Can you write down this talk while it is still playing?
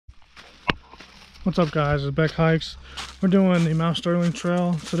What's up, guys? It's Beck Hikes. We're doing the Mount Sterling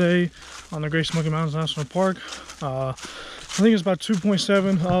Trail today on the Great Smoky Mountains National Park. I think it's about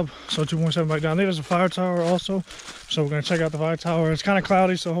 2.7 up, so 2.7 back down. I think there's a Firetower also, so we're going to check out the Firetower. It's kind of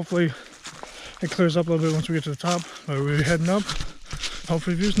cloudy, so hopefully it clears up a little bit once we get to the top. But we're heading up.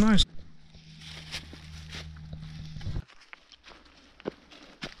 Hopefully the view's nice.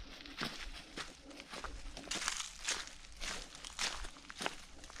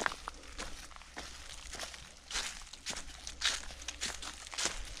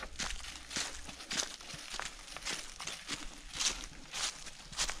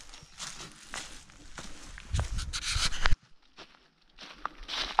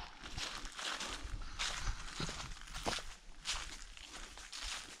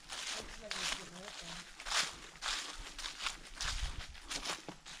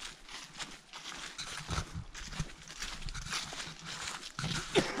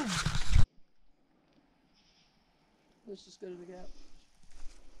 Let's just go to the gap.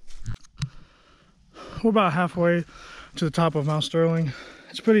 We're about halfway to the top of Mount Sterling.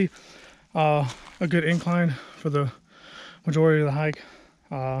 It's pretty a good incline for the majority of the hike.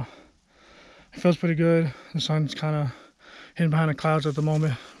 It feels pretty good. The sun's kind of hidden behind the clouds at the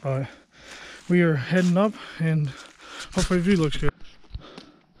moment, but we are heading up and hopefully the view looks good.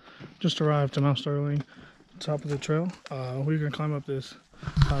 Just arrived to Mount Sterling, top of the trail. We're gonna climb up this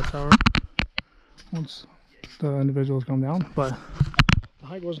tower once the individuals come down, but the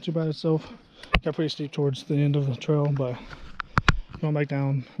hike wasn't too bad itself. Got pretty steep towards the end of the trail, but going back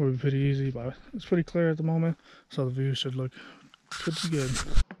down would be pretty easy. But it's pretty clear at the moment, so the view should look pretty good.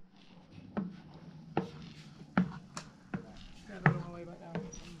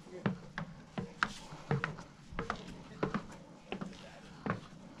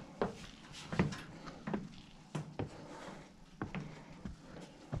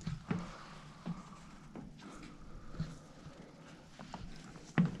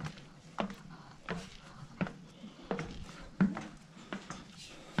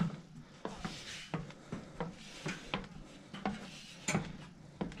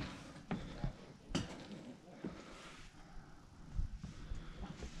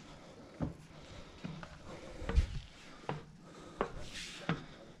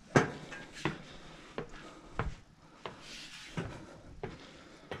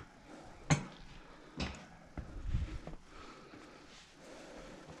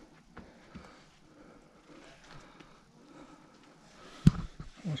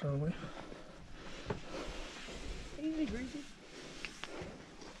 Watch out of the way. Easy, greasy.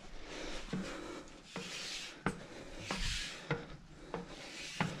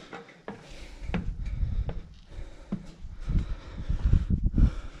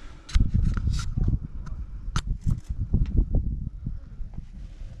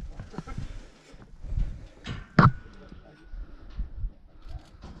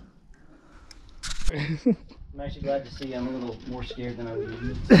 I'm actually glad to see I'm a little more scared than I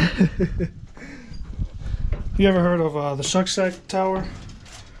would be. You ever heard of the Shucksack Tower?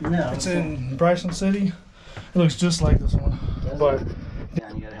 No. It's in Bryson City. It looks just like this one. But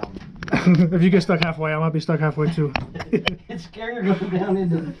yeah, you gotta help me. if you get stuck halfway, I might be stuck halfway too. It's scarier going down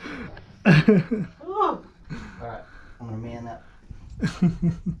into oh. Alright, I'm gonna man that.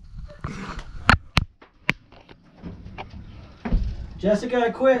 Jessica, I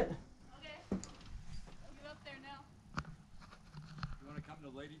quit.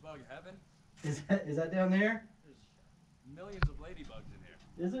 Ladybug heaven? Is that down there? There's millions of ladybugs in here.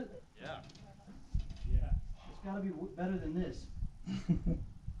 Is it? Yeah. Yeah. It's gotta be better than this.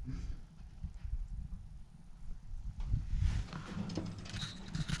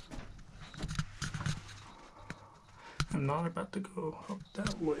 I'm not about to go up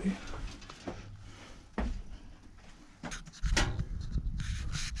that way.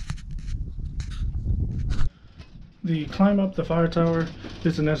 The climb up the Firetower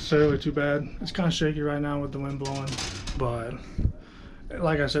isn't necessarily too bad. It's kind of shaky right now with the wind blowing, but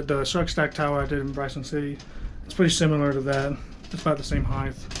like I said, the Shucksack Tower I did in Bryson City, it's pretty similar to that. It's about the same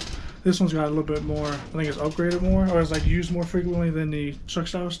height. This one's got a little bit more, I think it's upgraded more, or it's like used more frequently than the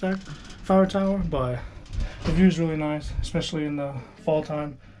Shucksack Firetower, but the view is really nice, especially in the fall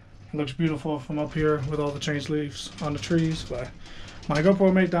time. It looks beautiful from up here with all the changed leaves on the trees, but my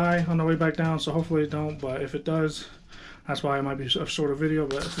GoPro may die on the way back down, so hopefully it don't, but if it does, that's why it might be a shorter video,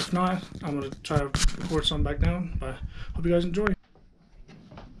 but if not, I'm going to try to record something back down, but hope you guys enjoy.